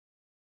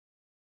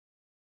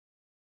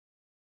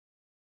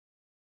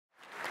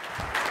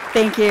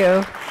Thank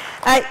you.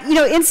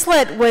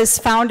 Insulet was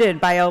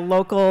founded by a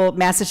local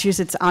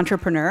Massachusetts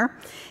entrepreneur,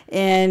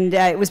 and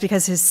it was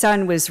because his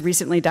son was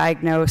recently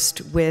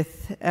diagnosed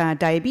with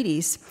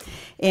diabetes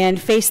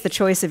and faced the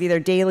choice of either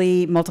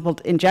daily multiple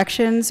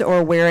injections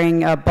or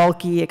wearing a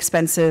bulky,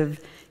 expensive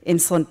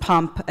insulin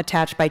pump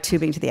attached by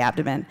tubing to the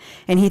abdomen.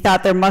 And he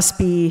thought there must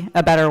be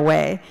a better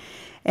way.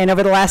 And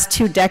over the last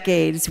 2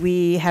 decades,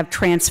 we have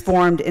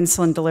transformed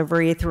insulin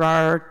delivery through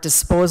our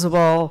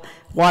disposable,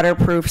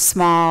 waterproof,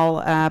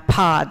 small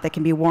pod that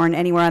can be worn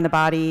anywhere on the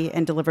body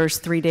and delivers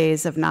 3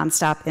 days of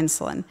nonstop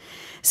insulin.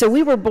 So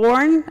we were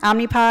born,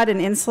 Omnipod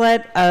and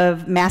Insulet,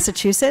 of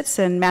Massachusetts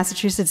and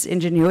Massachusetts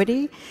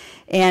ingenuity.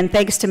 And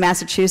thanks to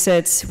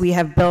Massachusetts, we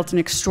have built an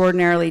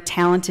extraordinarily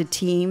talented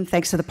team,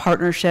 thanks to the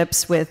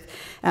partnerships with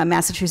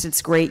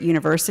Massachusetts' great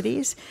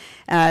universities.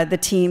 The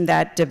team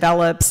that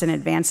develops and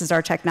advances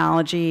our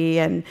technology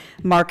and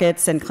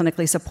markets and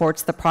clinically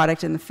supports the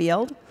product in the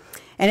field.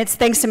 And it's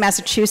thanks to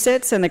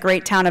Massachusetts and the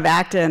great town of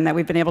Acton that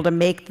we've been able to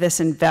make this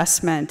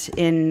investment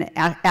in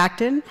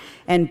Acton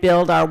and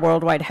build our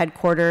worldwide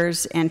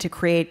headquarters and to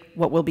create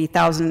what will be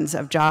thousands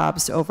of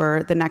jobs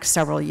over the next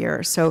several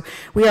years. So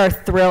we are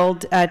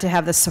thrilled to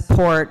have the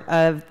support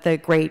of the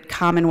great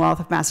Commonwealth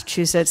of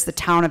Massachusetts, the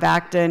town of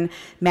Acton,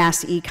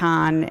 Mass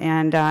Econ,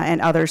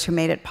 and others who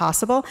made it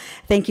possible.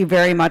 Thank you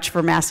very much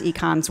for Mass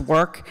Econ's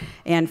work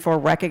and for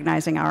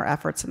recognizing our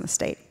efforts in the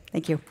state.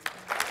 Thank you.